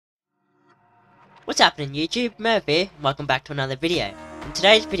What's happening YouTube? Merv here, and welcome back to another video. In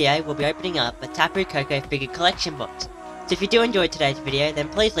today's video, we'll be opening up a Tapu Koko figure collection box. So if you do enjoy today's video, then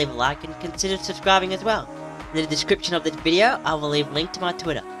please leave a like and consider subscribing as well. In the description of this video, I will leave a link to my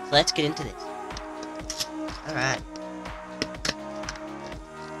Twitter. So let's get into this. Alright.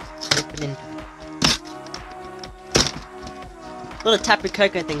 Open into it. A lot of Tapu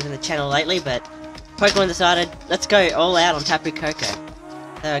Koko things on the channel lately, but Pokemon decided, let's go all out on Tapu Koko.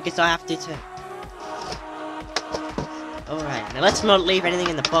 So I guess I have to too. Alright, now let's not leave anything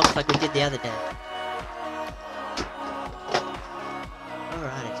in the box like we did the other day.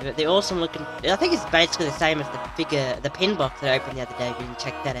 Alright, so the awesome looking... I think it's basically the same as the figure, the pin box that I opened the other day. We didn't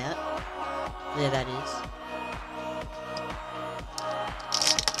check that out. There that is.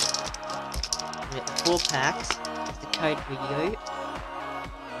 We got the 4 packs. That's the code for you.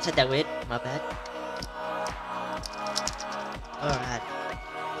 I said that weird, my bad. Alright.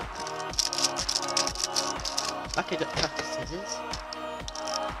 Fuck, I got fucking scissors.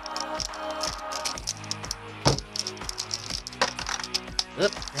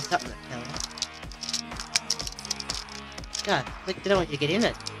 Oop, there's something that fell out. God, I don't want you to get in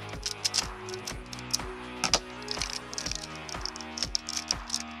it.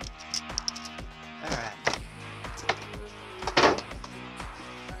 Alright.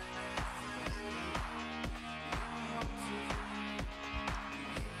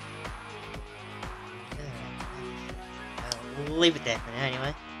 We'll leave it there for now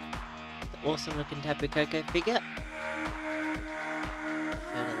anyway. The awesome looking Tapu Koko figure.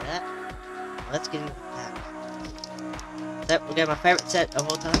 Go to that. Let's get into the pack. So we'll go my favourite set of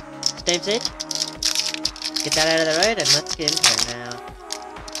all time. Steam Siege. Get that out of the road and let's get into it now.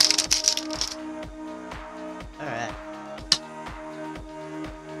 Alright.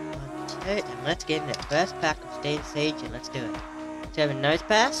 1, 2, and let's get into the first pack of Steam Siege and let's do it. So we have a Nose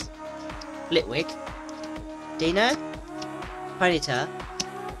Pass, Litwick, Dino, Ponyta,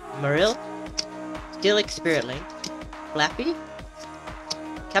 Marill, Steelix Spirit Link, Flappy,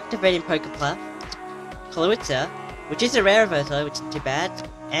 Captivating Pokepluf, Kaluitza, which is a rare reversal, which isn't too bad,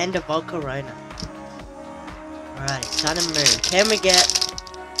 and a Volcarona. Alrighty, Sun and Moon. Can we get...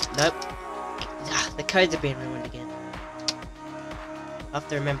 Nope. Ah, the codes are being ruined again. I'll have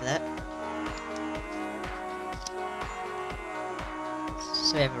to remember that.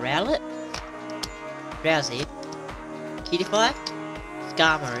 So we have a Rowlet, Drowsy, Cutify,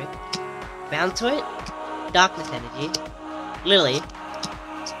 Skarmory, Bountoid, Darkness Energy, Lily,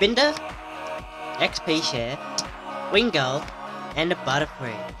 Spinder, XP Share, Wingull, and a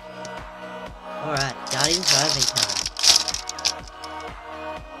Butterfree. Alright, Guardian's Rising time.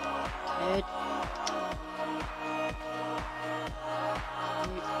 Good.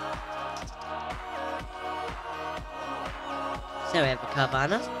 So we have a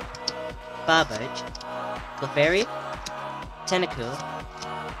Carvana, Barboach, Clefairy, Tentacool,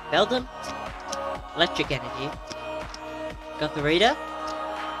 Beldum, Electric Energy, Gothorita,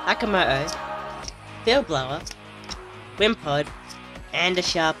 Akamoto, Field Blower, Wimpod, and a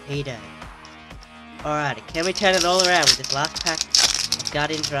Sharpedo. Alrighty, can we turn it all around with this last pack of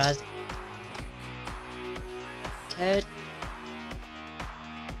Guardian's Rising? Code.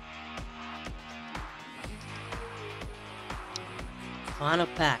 Final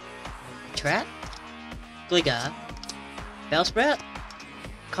pack. Trap, Gligar, Bellsprout,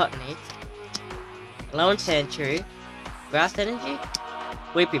 Cottonee, Alolan Sandshrew, Grass Energy,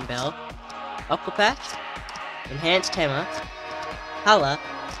 Weeping Bell, Aquapatch, Enhanced Hammer, Hala,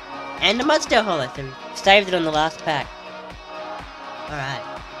 and a Mudsteel Holo, so we saved it on the last pack. Alright,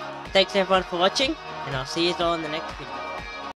 thanks everyone for watching, and I'll see you all in the next video.